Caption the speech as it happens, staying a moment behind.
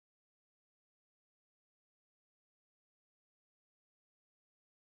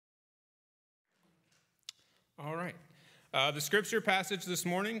All right. The scripture passage this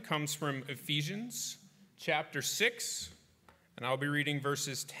morning comes from Ephesians chapter 6, and I'll be reading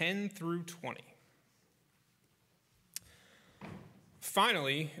verses 10 through 20.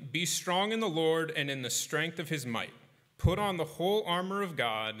 Finally, be strong in the Lord and in the strength of his might. Put on the whole armor of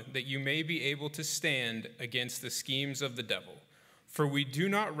God, that you may be able to stand against the schemes of the devil. For we do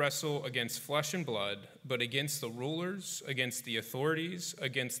not wrestle against flesh and blood, but against the rulers, against the authorities,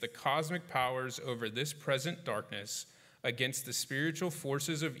 against the cosmic powers over this present darkness, against the spiritual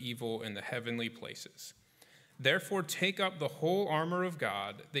forces of evil in the heavenly places. Therefore take up the whole armor of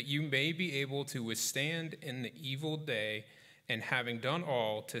God, that you may be able to withstand in the evil day, and having done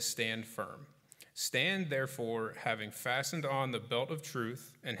all, to stand firm. Stand therefore, having fastened on the belt of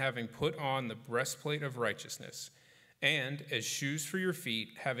truth, and having put on the breastplate of righteousness, and as shoes for your feet,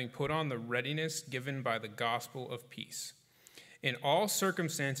 having put on the readiness given by the gospel of peace. In all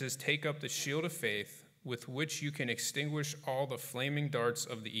circumstances take up the shield of faith, with which you can extinguish all the flaming darts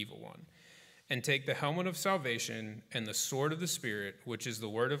of the evil one. And take the helmet of salvation and the sword of the Spirit, which is the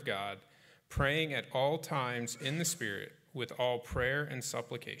word of God, praying at all times in the Spirit, with all prayer and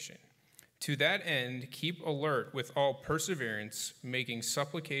supplication. To that end, keep alert with all perseverance, making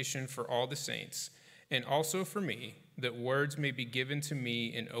supplication for all the saints, and also for me, that words may be given to me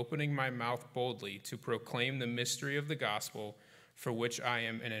in opening my mouth boldly to proclaim the mystery of the gospel, for which I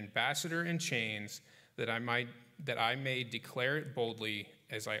am an ambassador in chains, that I may declare it boldly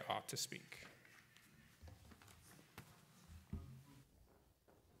as I ought to speak.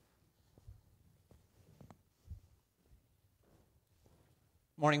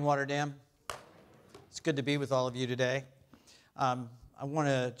 Morning, Water Dam. It's good to be with all of you today. I want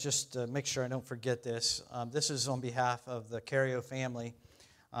to just make sure I don't forget this. This is on behalf of the Cario family.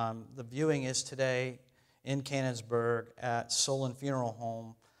 The viewing is today in Canonsburg at Solon Funeral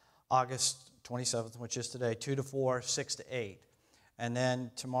Home, August 27th, which is today, 2 to 4, 6 to 8. And then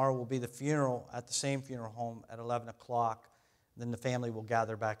tomorrow will be the funeral at the same funeral home at 11 o'clock. Then the family will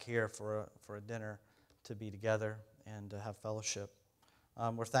gather back here for a dinner to be together and to have fellowship.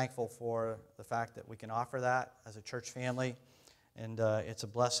 We're thankful for the fact that we can offer that as a church family. And it's a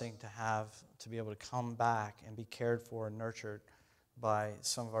blessing to be able to come back and be cared for and nurtured by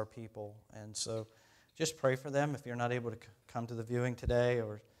some of our people. And so just pray for them. If you're not able to come to the viewing today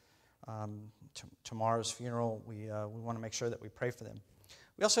or tomorrow's funeral, we want to make sure that we pray for them.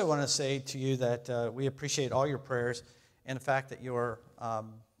 We also want to say to you that we appreciate all your prayers and the fact that your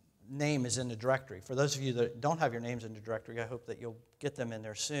name is in the directory. For those of you that don't have your names in the directory, I hope that you'll get them in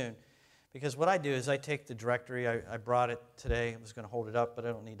there soon. Because what I do is I take the directory, I brought it today, I was going to hold it up, but I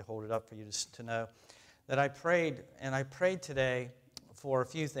don't need to hold it up for you to know, that I prayed today for a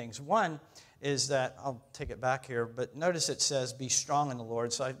few things. One is that, I'll take it back here, but notice it says, be strong in the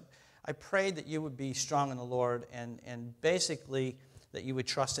Lord. So I prayed that you would be strong in the Lord and basically that you would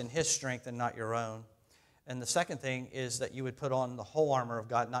trust in his strength and not your own. And the second thing is that you would put on the whole armor of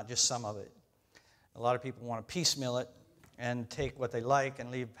God, not just some of it. A lot of people want to piecemeal it and take what they like and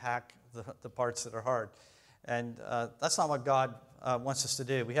leave back the parts that are hard. And that's not what God wants us to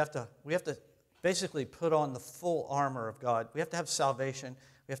do. We have to basically put on the full armor of God. We have to have salvation.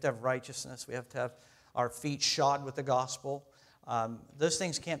 We have to have righteousness. We have to have our feet shod with the gospel. Those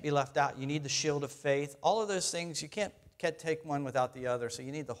things can't be left out. You need the shield of faith. All of those things, you can't take one without the other. So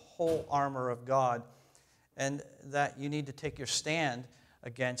you need the whole armor of God. And that you need to take your stand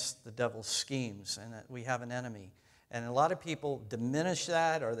against the devil's schemes and that we have an enemy. And a lot of people diminish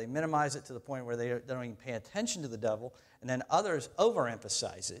that or they minimize it to the point where they don't even pay attention to the devil. And then others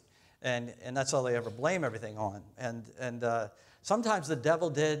overemphasize it. And that's all they ever blame everything on. And sometimes the devil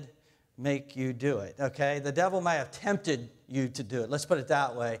did make you do it, okay? The devil may have tempted you to do it. Let's put it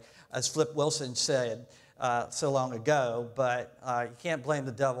that way, as Flip Wilson said so long ago. But you can't blame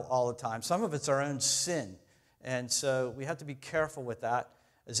the devil all the time. Some of it's our own sin. And so we have to be careful with that.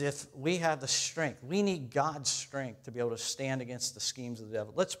 As if we have the strength. We need God's strength to be able to stand against the schemes of the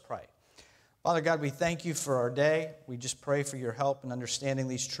devil. Let's pray. Father God, we thank you for our day. We just pray for your help in understanding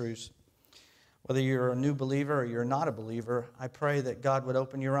these truths. Whether you're a new believer or you're not a believer, I pray that God would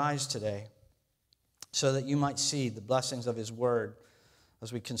open your eyes today so that you might see the blessings of his word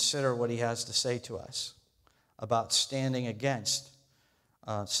as we consider what he has to say to us about standing against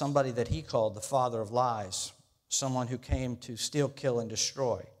somebody that he called the father of lies, someone who came to steal, kill, and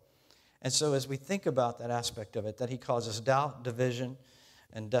destroy. And so as we think about that aspect of it, that he causes doubt, division,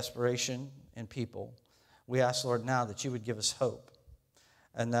 and desperation in people, we ask, Lord, now that you would give us hope.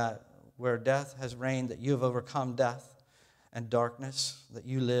 And that where death has reigned, that you have overcome death and darkness, that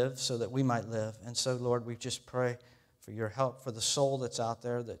you live so that we might live. And so, Lord, we just pray for your help for the soul that's out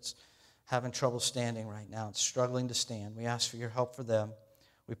there that's having trouble standing right now and struggling to stand. We ask for your help for them.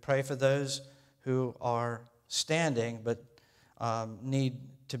 We pray for those who are standing but need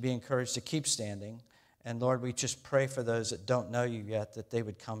to be encouraged to keep standing. And Lord, we just pray for those that don't know you yet, that they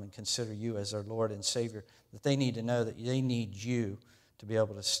would come and consider you as their Lord and Savior, that they need to know that they need you to be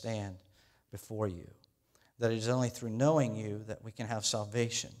able to stand before you. That it is only through knowing you that we can have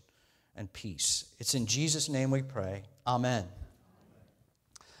salvation and peace. It's in Jesus' name we pray. Amen.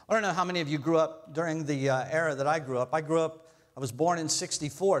 I don't know how many of you grew up during the era that I grew up. I was born in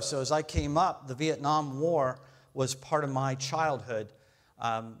 1964, so as I came up, the Vietnam War was part of my childhood.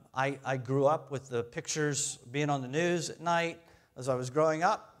 I grew up with the pictures being on the news at night as I was growing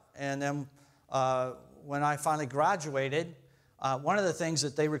up. And then when I finally graduated, one of the things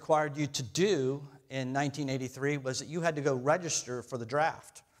that they required you to do in 1983 was that you had to go register for the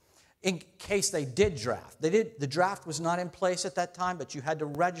draft in case they did draft. The draft was not in place at that time, but you had to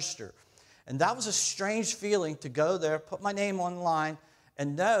register. And that was a strange feeling to go there, put my name on the line,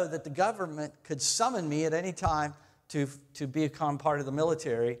 and know that the government could summon me at any time to become part of the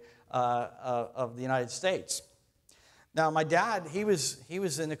military of the United States. Now, my dad, he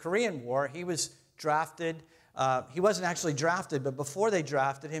was in the Korean War. He was drafted. He wasn't actually drafted, but before they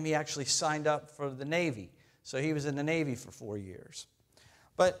drafted him, he actually signed up for the Navy. So he was in the Navy for 4 years.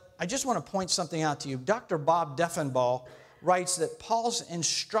 But I just want to point something out to you. Dr. Bob Deffinball writes that Paul's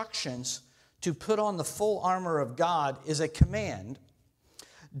instructions to put on the full armor of God is a command.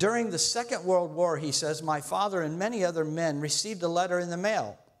 During the Second World War, he says, my father and many other men received a letter in the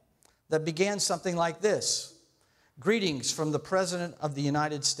mail that began something like this: greetings from the President of the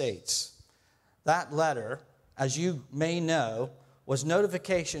United States. That letter, as you may know, was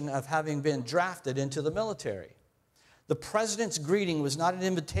notification of having been drafted into the military. The President's greeting was not an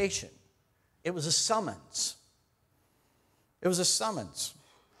invitation. It was a summons. It was a summons.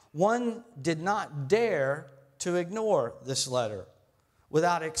 One did not dare to ignore this letter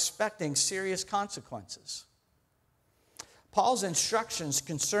without expecting serious consequences. Paul's instructions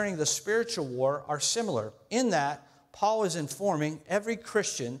concerning the spiritual war are similar in that Paul is informing every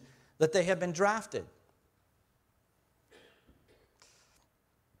Christian that they have been drafted.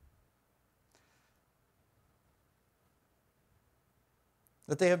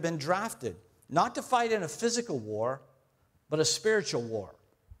 That they have been drafted, not to fight in a physical war, but a spiritual war.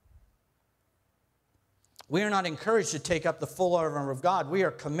 We are not encouraged to take up the full armor of God. We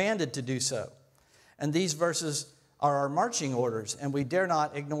are commanded to do so. And these verses are our marching orders, and we dare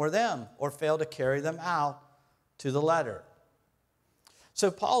not ignore them or fail to carry them out to the letter.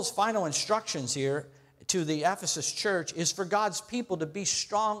 So Paul's final instructions here to the Ephesus church is for God's people to be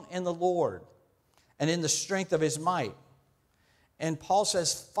strong in the Lord and in the strength of his might. And Paul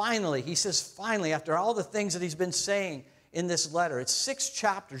says, finally, after all the things that he's been saying in this letter, it's 6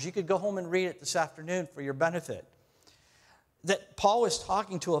 chapters. You could go home and read it this afternoon for your benefit. That Paul was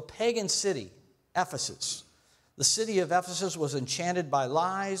talking to a pagan city, Ephesus. The city of Ephesus was enchanted by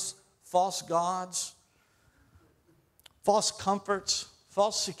lies, false gods, false comforts,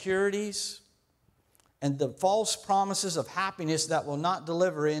 false securities, and the false promises of happiness that will not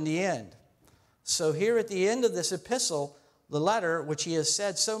deliver in the end. So here at the end of this epistle, the letter, which he has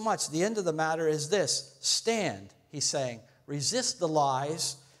said so much, the end of the matter is this: stand, he's saying, resist the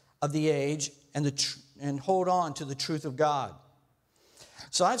lies of the age and hold on to the truth of God.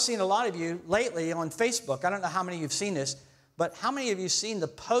 So I've seen a lot of you lately on Facebook. I don't know how many of you have seen this, but how many of you have seen the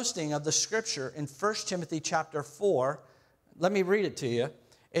posting of the scripture in 1 Timothy chapter 4? Let me read it to you.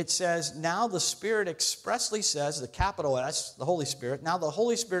 It says, now the Spirit expressly says, the capital S, the Holy Spirit, now the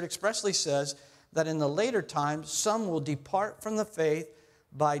Holy Spirit expressly says that in the later times some will depart from the faith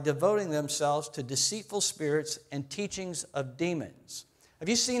by devoting themselves to deceitful spirits and teachings of demons. Have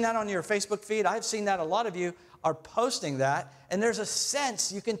you seen that on your Facebook feed? I've seen that. A lot of you are posting that. And there's a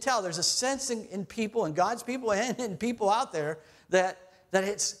sense, you can tell, there's a sense in people, in God's people and in people out there, that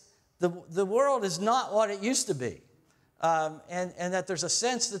it's the world is not what it used to be. And that there's a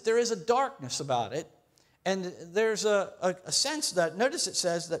sense that there is a darkness about it. And there's a sense that, notice it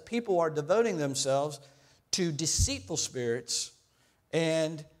says that people are devoting themselves to deceitful spirits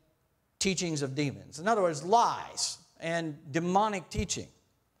and teachings of demons. In other words, lies and demonic teaching.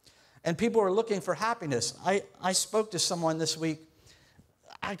 And people are looking for happiness. I spoke to someone this week.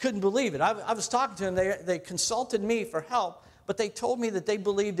 I couldn't believe it. I was talking to them. They consulted me for help, but they told me that they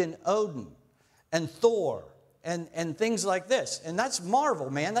believed in Odin and Thor and things like this. And that's Marvel,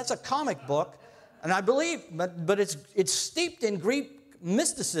 man. That's a comic book. And I believe, but it's steeped in Greek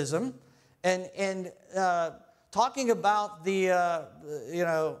mysticism and talking about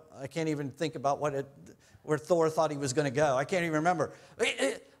I can't even think about where Thor thought he was going to go. I can't even remember.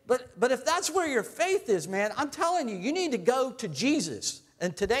 But if that's where your faith is, man, I'm telling you, you need to go to Jesus.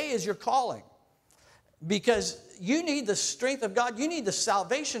 And today is your calling. Because you need the strength of God. You need the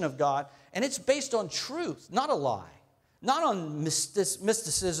salvation of God. And it's based on truth, not a lie. Not on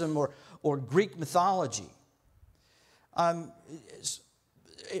mysticism or Greek mythology.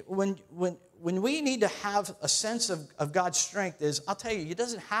 When we need to have a sense of God's strength is, I'll tell you, it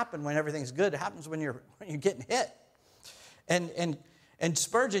doesn't happen when everything's good. It happens when you're getting hit. And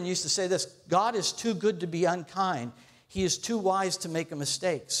Spurgeon used to say this, God is too good to be unkind. He is too wise to make a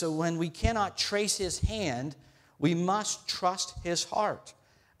mistake. So when we cannot trace his hand, we must trust his heart.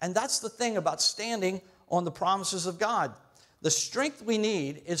 And that's the thing about standing on the promises of God. The strength we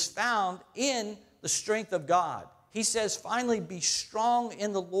need is found in the strength of God. He says, finally, be strong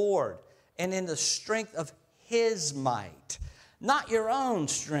in the Lord and in the strength of his might. Not your own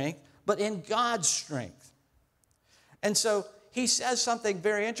strength, but in God's strength. And so he says something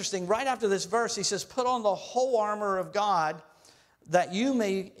very interesting. Right after this verse, he says, put on the whole armor of God that you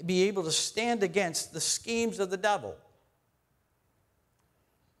may be able to stand against the schemes of the devil.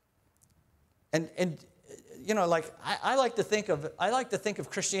 And you know, like I like to think of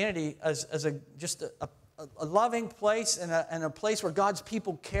Christianity as just a loving place and a place where God's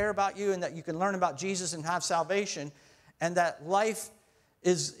people care about you and that you can learn about Jesus and have salvation, and that life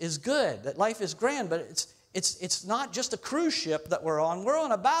is good, that life is grand, but it's not just a cruise ship that we're on. We're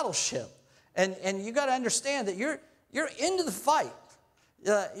on a battleship, and you got to understand that you're into the fight.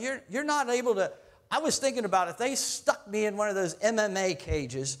 You're not able to. I was thinking about if they stuck me in one of those MMA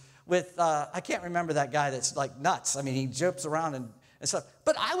cages with I can't remember that guy that's like nuts. I mean, he jumps around and stuff.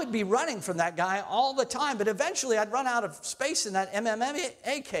 But I would be running from that guy all the time. But eventually, I'd run out of space in that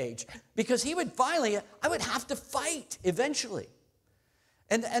MMA cage because I would have to fight eventually.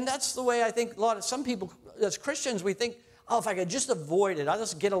 And that's the way I think some people, as Christians, we think, oh, if I could just avoid it, I'll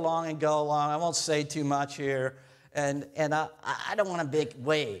just get along and go along. I won't say too much here. And I don't want to make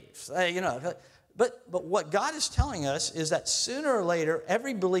waves. But what God is telling us is that sooner or later,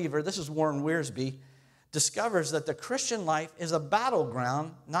 every believer, this is Warren Wiersbe, discovers that the Christian life is a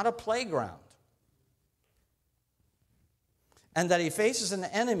battleground, not a playground. And that he faces an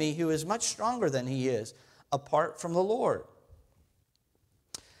enemy who is much stronger than he is apart from the Lord.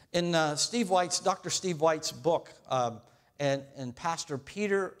 In Dr. Steve White's book, and Pastor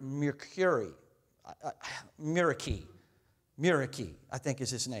Peter Muriki, I think is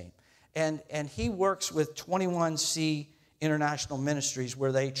his name. And he works with 21C International Ministries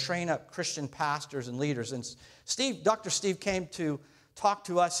where they train up Christian pastors and leaders. And Dr. Steve came to talk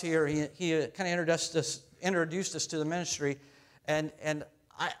to us here. He kind of introduced us to the ministry. And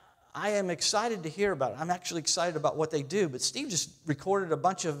I am excited to hear about it. I'm actually excited about what they do. But Steve just recorded a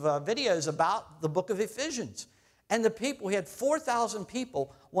bunch of videos about the book of Ephesians. And we had 4,000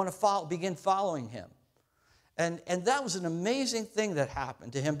 people want to begin following him. And that was an amazing thing that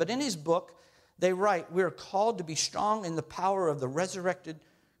happened to him. But in his book, they write, we are called to be strong in the power of the resurrected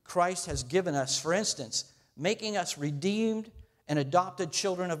Christ has given us. For instance, making us redeemed and adopted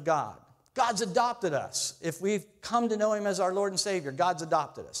children of God. God's adopted us. If we've come to know him as our Lord and Savior, God's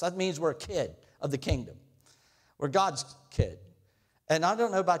adopted us. That means we're a kid of the kingdom. We're God's kid. And I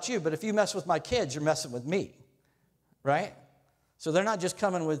don't know about you, but if you mess with my kids, you're messing with me. Right? So they're not just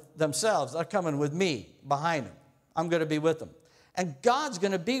coming with themselves. They're coming with me behind them. I'm going to be with them. And God's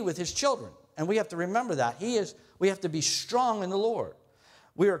going to be with his children. And we have to remember that. We have to be strong in the Lord.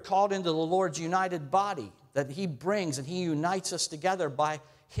 We are called into the Lord's united body that he brings, and he unites us together by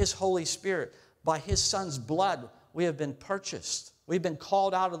his Holy Spirit. By his Son's blood, we have been purchased. We've been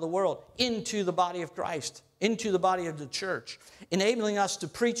called out of the world into the body of Christ, into the body of the church, enabling us to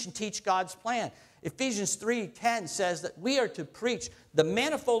preach and teach God's plan. Ephesians 3:10 says that we are to preach the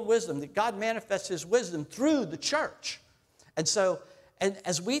manifold wisdom, that God manifests his wisdom through the church. And so, and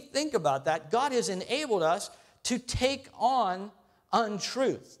as we think about that, God has enabled us to take on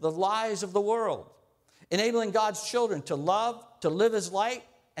untruth, the lies of the world, enabling God's children to love, to live his light,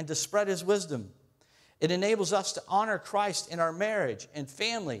 and to spread his wisdom. It enables us to honor Christ in our marriage and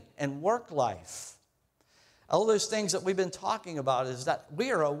family and work life. All those things that we've been talking about is that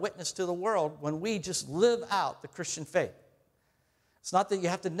we are a witness to the world when we just live out the Christian faith. It's not that you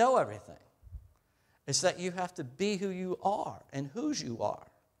have to know everything. It's that you have to be who you are and whose you are.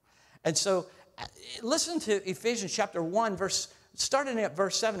 And so listen to Ephesians chapter 1, starting at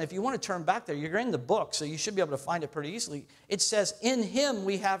verse 7. If you want to turn back there, you're in the book, so you should be able to find it pretty easily. It says, in him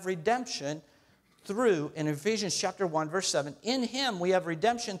we have redemption through, in Ephesians chapter 1, verse 7, in him we have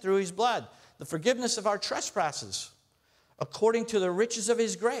redemption through his blood, the forgiveness of our trespasses, according to the riches of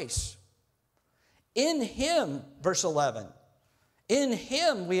his grace. In him, verse 11, In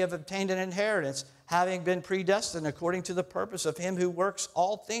him we have obtained an inheritance, having been predestined according to the purpose of him who works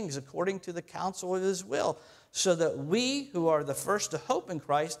all things according to the counsel of his will, so that we who are the first to hope in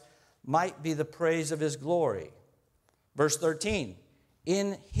Christ might be the praise of his glory. Verse 13,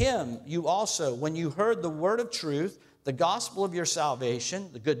 in him you also, when you heard the word of truth, the gospel of your salvation,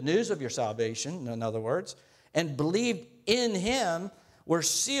 the good news of your salvation, in other words, and believed in him, were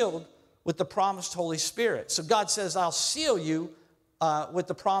sealed with the promised Holy Spirit. So God says, I'll seal you with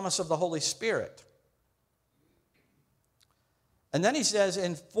the promise of the Holy Spirit. And then he says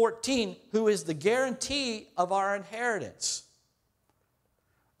in 14, who is the guarantee of our inheritance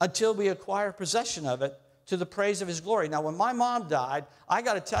until we acquire possession of it to the praise of his glory. Now, when my mom died, I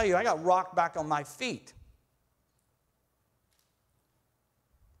got to tell you, I got rocked back on my feet.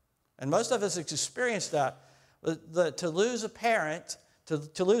 And most of us have experienced that. To lose a parent,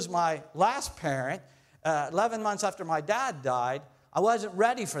 to lose my last parent, 11 months after my dad died, I wasn't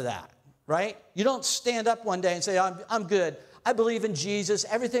ready for that, right? You don't stand up one day and say, I'm good. I believe in Jesus.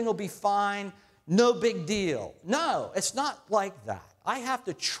 Everything will be fine. No big deal. No, it's not like that. I have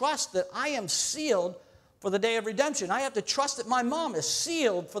to trust that I am sealed for the day of redemption. I have to trust that my mom is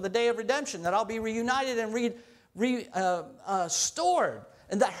sealed for the day of redemption, that I'll be reunited and restored,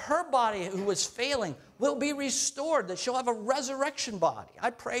 and that her body, who was failing, will be restored, that she'll have a resurrection body.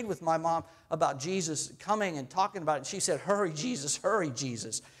 I prayed with my mom about Jesus coming and talking about it, and she said, hurry, Jesus, hurry,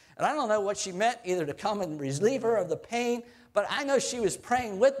 Jesus. And I don't know what she meant, either to come and relieve her of the pain, but I know she was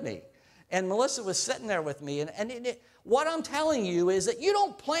praying with me. And Melissa was sitting there with me. What I'm telling you is that you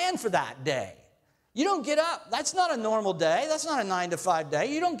don't plan for that day. You don't get up. That's not a normal day. That's not a 9-to-5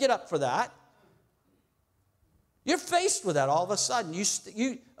 day. You don't get up for that. You're faced with that all of a sudden.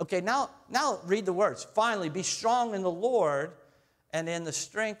 Okay, now read the words. Finally, be strong in the Lord and in the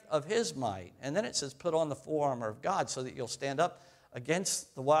strength of his might. And then it says, put on the full armor of God so that you'll stand up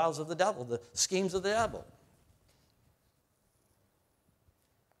against the wiles of the devil, the schemes of the devil.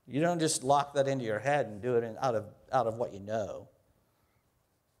 You don't just lock that into your head and do it out of what you know.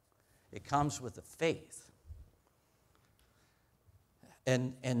 It comes with the faith.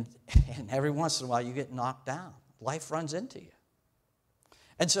 And every once in a while you get knocked down. Life runs into you.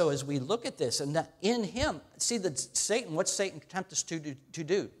 And so as we look at this, and that in him, see that Satan, what's Satan tempt us to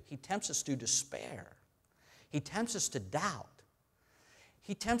do? He tempts us to despair. He tempts us to doubt.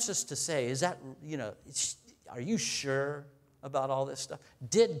 He tempts us to say, are you sure about all this stuff?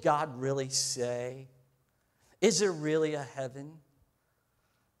 Did God really say? Is there really a heaven?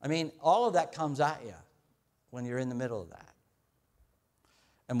 I mean, all of that comes at you when you're in the middle of that.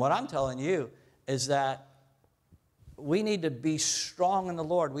 And what I'm telling you is that we need to be strong in the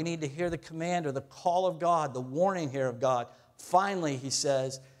Lord. We need to hear the command or the call of God, the warning here of God. Finally, he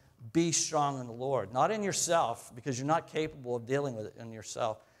says, be strong in the Lord. Not in yourself, because you're not capable of dealing with it in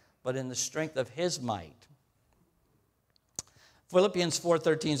yourself, but in the strength of his might. Philippians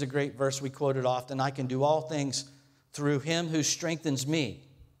 4:13 is a great verse we quoted often. I can do all things through him who strengthens me.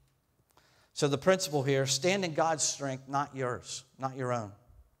 So the principle here, stand in God's strength, not yours, not your own.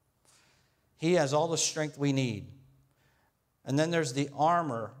 He has all the strength we need. And then there's the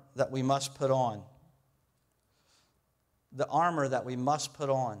armor that we must put on. The armor that we must put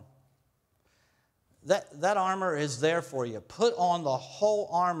on. That armor is there for you. Put on the whole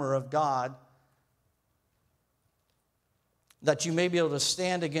armor of God that you may be able to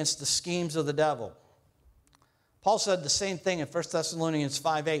stand against the schemes of the devil. Paul said the same thing in 1 Thessalonians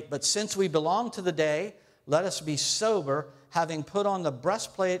 5:8. But since we belong to the day, let us be sober, having put on the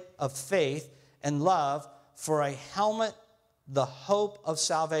breastplate of faith and love, for a helmet, the hope of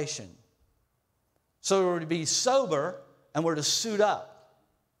salvation. So we're to be sober and we're to suit up.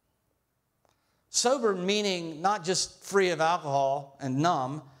 Sober meaning not just free of alcohol and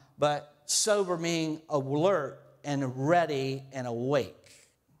numb, but sober meaning alert and ready and awake.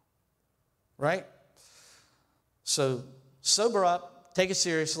 Right? So sober up, take it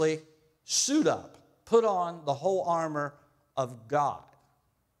seriously, suit up, put on the whole armor of God.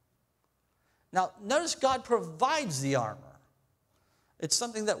 Now, notice God provides the armor. It's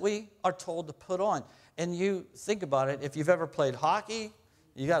something that we are told to put on. And you think about it, if you've ever played hockey,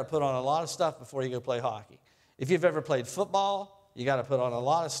 you got to put on a lot of stuff before you go play hockey. If you've ever played football, you got to put on a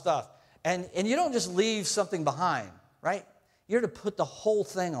lot of stuff. And you don't just leave something behind, right? You're to put the whole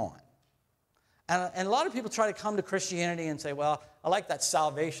thing on. And a lot of people try to come to Christianity and say, well, I like that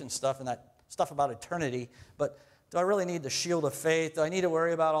salvation stuff and that stuff about eternity, but do I really need the shield of faith? Do I need to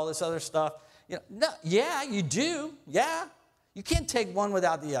worry about all this other stuff? No, yeah, you do. Yeah. You can't take one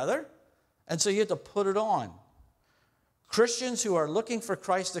without the other. And so you have to put it on. Christians who are looking for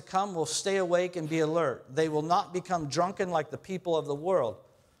Christ to come will stay awake and be alert. They will not become drunken like the people of the world.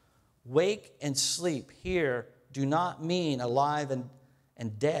 Wake and sleep here do not mean alive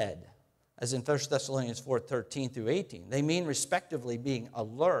and dead, as in 1 Thessalonians 4:13 through 18. They mean, respectively, being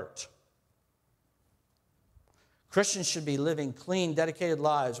alert. Christians should be living clean, dedicated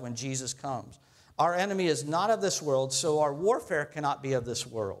lives when Jesus comes. Our enemy is not of this world, so our warfare cannot be of this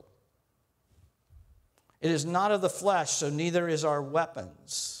world. It is not of the flesh, so neither is our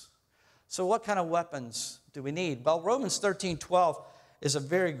weapons. So what kind of weapons do we need? Well, Romans 13:12 is a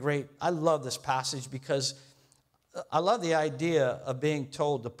very great, I love this passage because I love the idea of being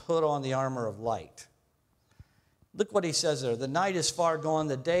told to put on the armor of light. Look what he says there. The night is far gone,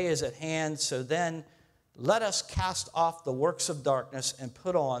 the day is at hand, so then let us cast off the works of darkness and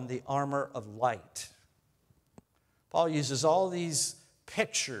put on the armor of light. Paul uses all these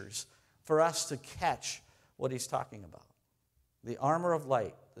pictures for us to catch what he's talking about. The armor of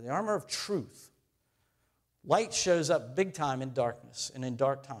light, the armor of truth. Light shows up big time in darkness and in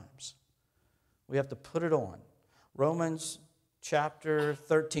dark times. We have to put it on. Romans chapter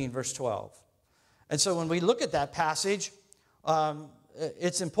 13, verse 12. And so when we look at that passage,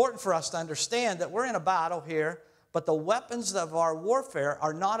 it's important for us to understand that we're in a battle here, but the weapons of our warfare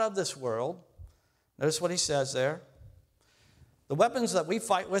are not of this world. Notice what he says there. The weapons that we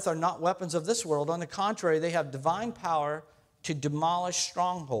fight with are not weapons of this world. On the contrary, they have divine power to demolish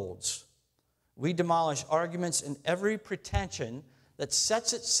strongholds. We demolish arguments and every pretension that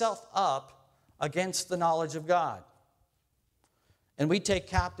sets itself up against the knowledge of God. And we take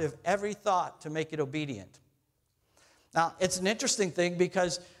captive every thought to make it obedient. Now, it's an interesting thing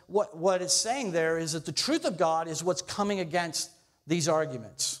because what it's saying there is that the truth of God is what's coming against these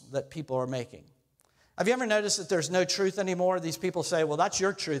arguments that people are making. Have you ever noticed that there's no truth anymore? These people say, well, that's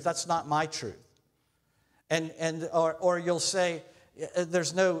your truth. That's not my truth. Or you'll say,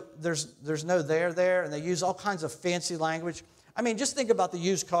 there's no there, and they use all kinds of fancy language. I mean, just think about the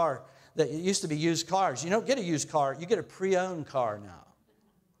used car. That it used to be used cars. You don't get a used car. You get a pre-owned car now.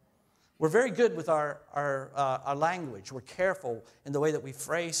 We're very good with our language. We're careful in the way that we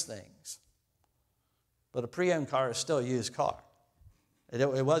phrase things. But a pre-owned car is still a used car.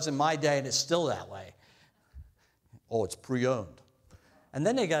 It was in my day, and it's still that way. Oh, it's pre-owned. And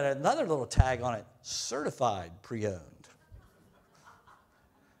then they got another little tag on it, certified pre-owned.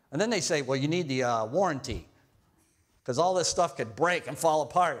 And then they say, well, you need the warranty, because all this stuff could break and fall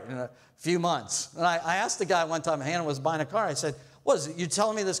apart in a few months. And I asked the guy one time, Hannah was buying a car, I said, what is it, you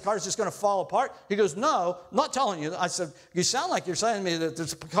telling me this car is just going to fall apart? He goes, no, I'm not telling you. I said, you sound like you're saying to me that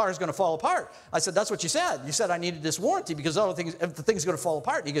this car is going to fall apart. I said, that's what you said. You said I needed this warranty because if the thing's going to fall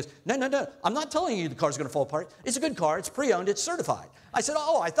apart. And he goes, no, I'm not telling you the car's going to fall apart. It's a good car. It's pre-owned. It's certified. I said,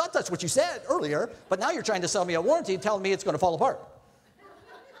 oh, I thought that's what you said earlier, but now you're trying to sell me a warranty and telling me it's going to fall apart.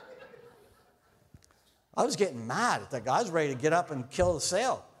 I was getting mad at that guy. I was ready to get up and kill the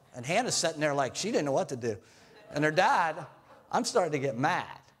sale. And Hannah's sitting there like she didn't know what to do. And her dad, I'm starting to get mad.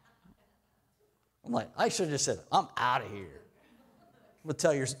 I'm like, I should have just said, I'm out of here. I'm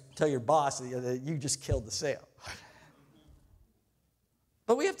going to tell your boss that you just killed the sale.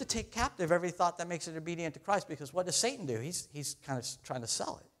 But we have to take captive every thought that makes it obedient to Christ, because what does Satan do? He's kind of trying to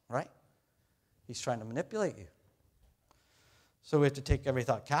sell it, right? He's trying to manipulate you. So we have to take every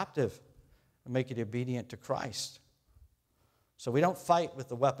thought captive and make it obedient to Christ. So we don't fight with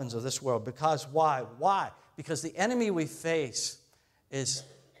the weapons of this world. Because why? Why? Because the enemy we face is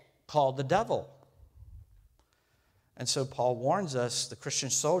called the devil. And so Paul warns us, the Christian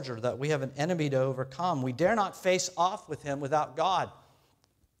soldier, that we have an enemy to overcome. We dare not face off with him without God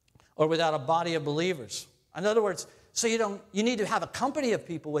or without a body of believers. In other words, so you need to have a company of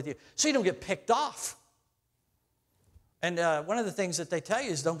people with you so you don't get picked off. And one of the things that they tell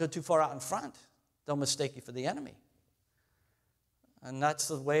you is don't go too far out in front. They'll mistake you for the enemy. And that's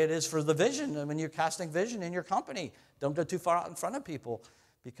the way it is for the vision. And when you're casting vision in your company, don't go too far out in front of people,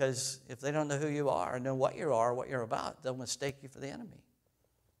 because if they don't know who you are and know what you are, what you're about, they'll mistake you for the enemy.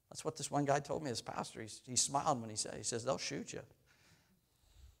 That's what this one guy told me, this pastor. He smiled when he said, they'll shoot you.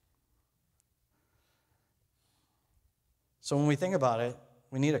 So when we think about it,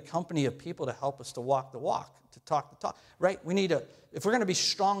 we need a company of people to help us to walk the walk, to talk the talk, right? If we're going to be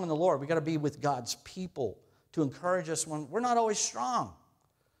strong in the Lord, we've got to be with God's people to encourage us when we're not always strong.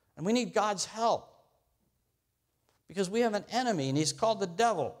 And we need God's help, because we have an enemy, and he's called the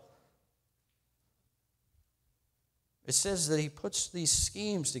devil. It says that he puts these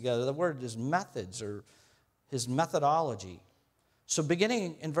schemes together. The word is methods, or his methodology. So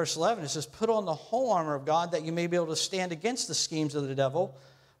beginning in verse 11, it says, put on the whole armor of God that you may be able to stand against the schemes of the devil.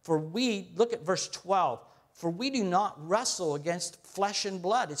 Look at verse 12. For we do not wrestle against flesh and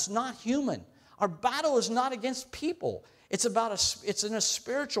blood. It's not human. Our battle is not against people. It's in a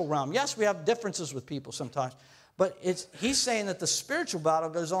spiritual realm. Yes, we have differences with people sometimes, but he's saying that the spiritual battle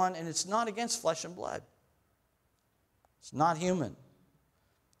goes on, and it's not against flesh and blood. It's not human.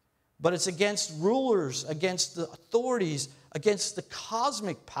 But it's against rulers, against the authorities, against the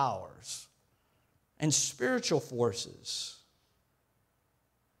cosmic powers and spiritual forces.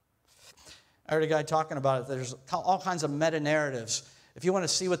 I heard a guy talking about it. There's all kinds of meta-narratives. If you want to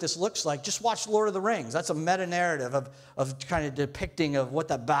see what this looks like, just watch Lord of the Rings. That's a meta-narrative of kind of depicting of what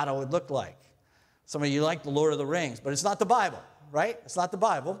that battle would look like. Some of you like the Lord of the Rings, but it's not the Bible, right? It's not the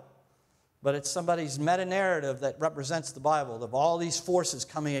Bible. But it's somebody's meta-narrative that represents the Bible of all these forces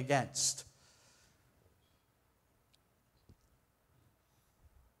coming against.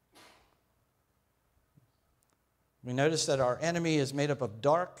 We notice that our enemy is made up of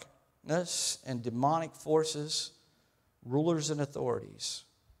darkness and demonic forces, rulers and authorities.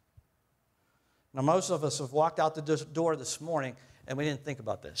 Now, most of us have walked out the door this morning and we didn't think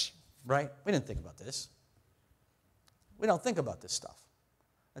about this, right? We didn't think about this. We don't think about this stuff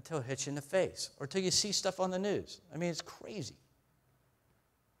until it hits you in the face or until you see stuff on the news. I mean, it's crazy.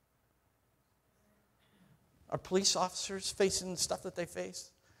 Are police officers facing the stuff that they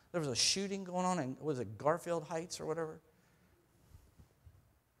face? There was a shooting going on in, was it Garfield Heights or whatever?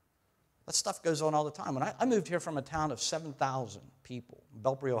 That stuff goes on all the time. When I moved here from a town of 7,000 people,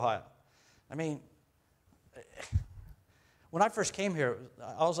 Belpre, Ohio. I mean, when I first came here,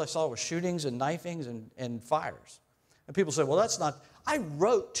 all I saw was shootings and knifings and fires. And people say, well, that's not... I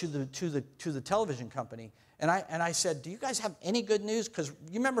wrote to the television company, and I said, do you guys have any good news? Because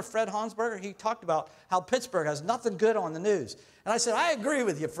you remember Fred Hansberger? He talked about how Pittsburgh has nothing good on the news. And I said, I agree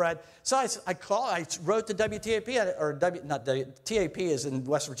with you, Fred. So I wrote to WTAP, or TAP is in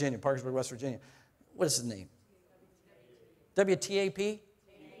West Virginia, Parkersburg, West Virginia. What is his name? WTAP?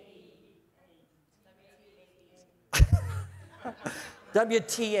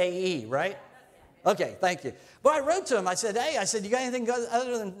 WTAE, right? Okay, thank you. But I wrote to him. I said, hey, you got anything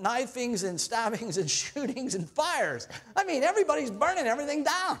other than knifings and stabbings and shootings and fires? I mean, everybody's burning everything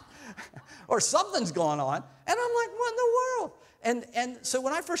down. Or something's going on. And I'm like, what in the world? And so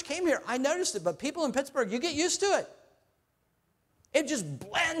when I first came here, I noticed it. But people in Pittsburgh, you get used to it. It just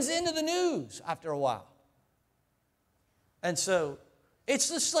blends into the news after a while. And so it's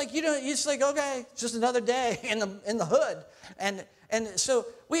just like, it's like, okay, it's just another day in the hood. And so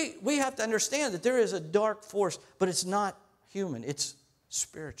we have to understand that there is a dark force, but it's not human. It's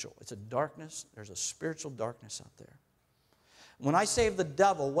spiritual. It's a darkness. There's a spiritual darkness out there. When I say the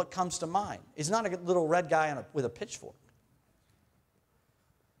devil, what comes to mind? He's not a little red guy with a pitchfork.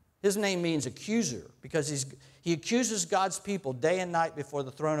 His name means accuser because he accuses God's people day and night before the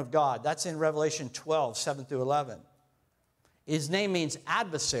throne of God. That's in Revelation 12, 7 through 11. His name means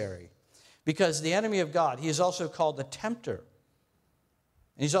adversary because the enemy of God. He is also called the tempter.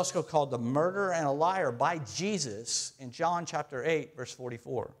 And he's also called the murderer and a liar by Jesus in John chapter 8, verse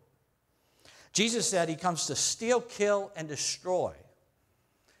 44. Jesus said he comes to steal, kill, and destroy.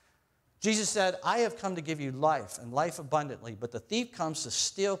 Jesus said, I have come to give you life and life abundantly, but the thief comes to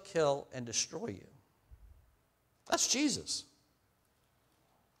steal, kill, and destroy you. That's Jesus.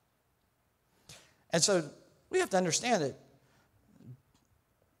 And so we have to understand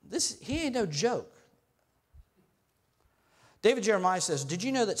that he ain't no joke. David Jeremiah says, did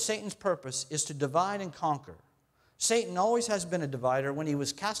you know that Satan's purpose is to divide and conquer? Satan always has been a divider. When he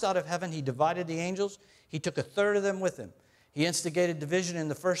was cast out of heaven, he divided the angels. He took a third of them with him. He instigated division in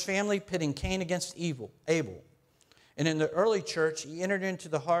the first family, pitting Cain against Abel. And in the early church, he entered into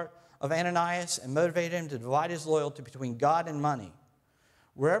the heart of Ananias and motivated him to divide his loyalty between God and money.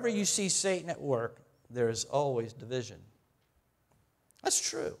 Wherever you see Satan at work, there is always division. That's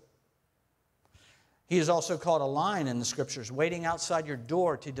true. He is also called a lion in the scriptures, waiting outside your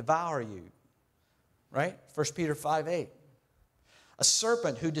door to devour you. Right? 1 Peter 5:8. A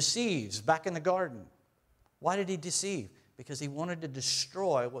serpent who deceives back in the garden. Why did he deceive? Because he wanted to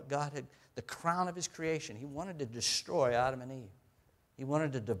destroy what God had, the crown of his creation. He wanted to destroy Adam and Eve. He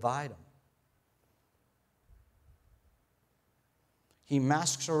wanted to divide them. He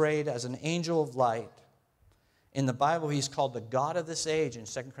masquerades as an angel of light. In the Bible, he's called the God of this age in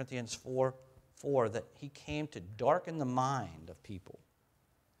 2 Corinthians 4:4, that he came to darken the mind of people.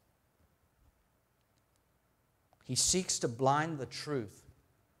 He seeks to blind the truth,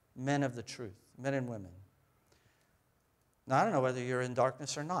 men of the truth, men and women. Now, I don't know whether you're in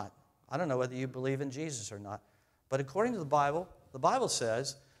darkness or not. I don't know whether you believe in Jesus or not. But according to the Bible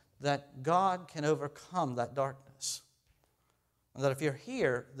says that God can overcome that darkness. And that if you're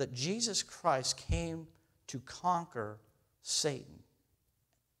here, that Jesus Christ came to conquer Satan,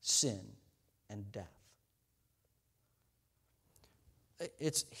 sin, and death.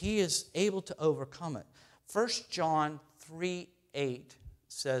 He is able to overcome it. 1 John 3:8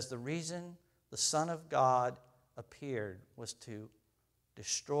 says the reason the Son of God appeared was to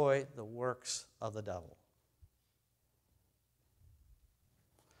destroy the works of the devil.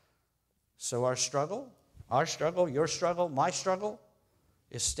 So our struggle, your struggle, my struggle,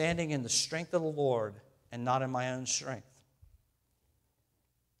 is standing in the strength of the Lord and not in my own strength.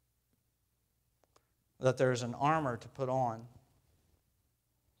 That there is an armor to put on,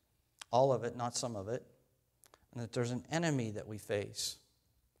 all of it, not some of it, and that there's an enemy that we face.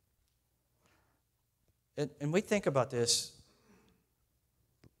 And we think about this.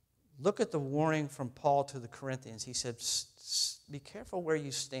 Look at the warning from Paul to the Corinthians. He said, be careful where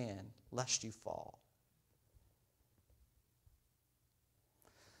you stand, lest you fall.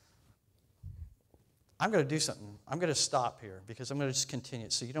 I'm going to do something. I'm going to stop here because I'm going to just continue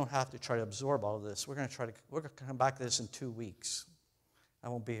it so you don't have to try to absorb all of this. We're going to come back to this in 2 weeks. I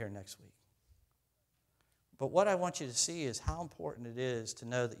won't be here next week. But what I want you to see is how important it is to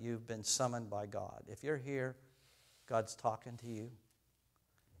know that you've been summoned by God. If you're here, God's talking to you,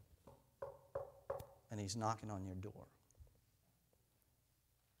 and He's knocking on your door.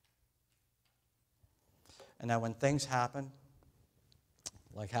 And now when things happen,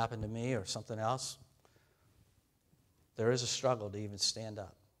 like happened to me or something else, there is a struggle to even stand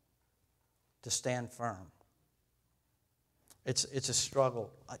up, to stand firm. It's a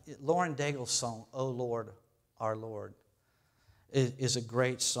struggle. Lauren Daigle's song, "O Lord, Our Lord," is a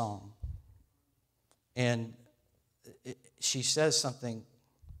great song. And she says something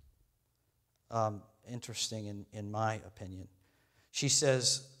interesting in my opinion. She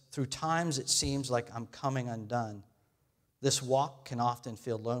says, "Through times it seems like I'm coming undone. This walk can often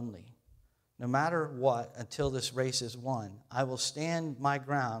feel lonely. No matter what, until this race is won, I will stand my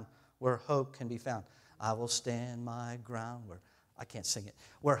ground where hope can be found." I will stand my ground where, I can't sing it,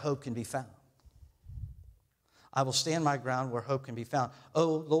 where hope can be found. I will stand my ground where hope can be found. O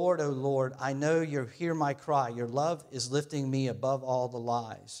Lord, I know you hear my cry. Your love is lifting me above all the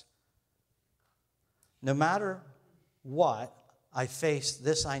lies. No matter what I face,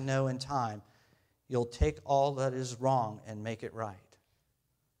 this I know in time, you'll take all that is wrong and make it right.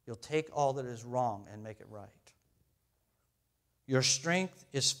 You'll take all that is wrong and make it right. Your strength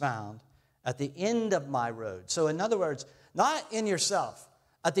is found at the end of my road. So in other words, not in yourself,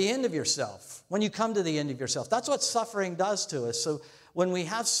 at the end of yourself, when you come to the end of yourself. That's what suffering does to us. So when we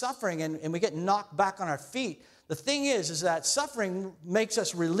have suffering and we get knocked back on our feet, the thing is that suffering makes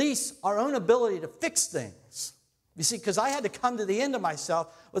us release our own ability to fix things. You see, because I had to come to the end of myself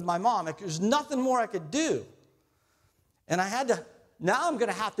with my mom. There's nothing more I could do. And I had to, now I'm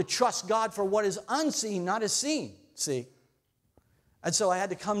going to have to trust God for what is unseen, not as seen. See? And so I had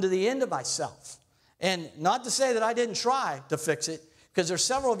to come to the end of myself. And not to say that I didn't try to fix it, because there's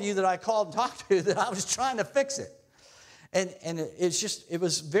several of you that I called and talked to that I was trying to fix it. And it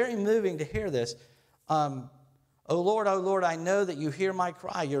was very moving to hear this. O Lord, I know that you hear my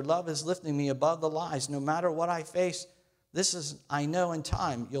cry. Your love is lifting me above the lies. No matter what I face, this is, I know in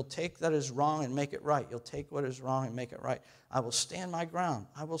time, you'll take that is wrong and make it right. You'll take what is wrong and make it right. I will stand my ground.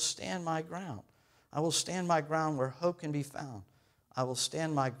 I will stand my ground. I will stand my ground where hope can be found. I will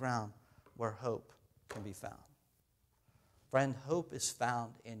stand my ground where hope can be found. Friend, hope is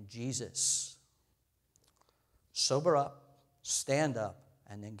found in Jesus. Sober up, stand up,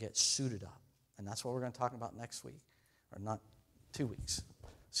 and then get suited up. And that's what we're going to talk about next week, or not 2 weeks,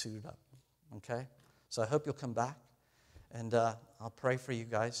 suited up. Okay? So I hope you'll come back, and I'll pray for you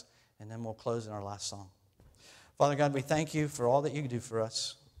guys, and then we'll close in our last song. Father God, we thank you for all that you do for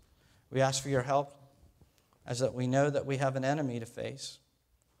us. We ask for your help, as that we know that we have an enemy to face,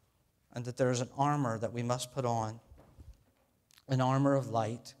 and that there is an armor that we must put on, an armor of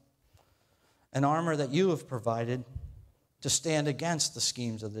light, an armor that you have provided to stand against the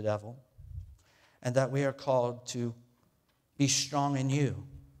schemes of the devil, and that we are called to be strong in you,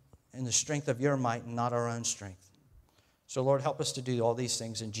 in the strength of your might and not our own strength. So, Lord, help us to do all these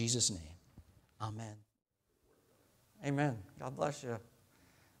things in Jesus' name. Amen. Amen. God bless you.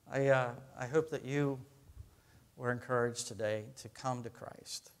 I hope that you were encouraged today to come to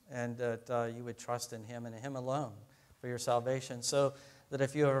Christ, and that you would trust in Him and Him alone for your salvation, so that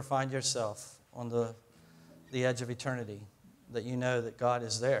if you ever find yourself on the edge of eternity, that you know that God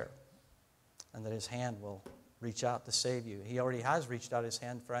is there and that His hand will reach out to save you. He already has reached out His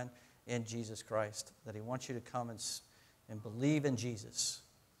hand, friend, in Jesus Christ, that He wants you to come and believe in Jesus,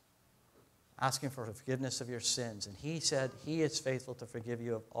 asking for forgiveness of your sins. And He said He is faithful to forgive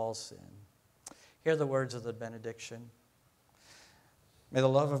you of all sin. hear the words of the benediction. May the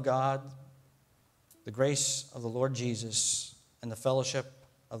love of God, the grace of the Lord Jesus, and the fellowship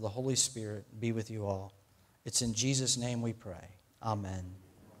of the Holy Spirit be with you all. It's in Jesus' name we pray. Amen.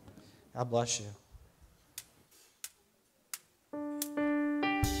 God bless you.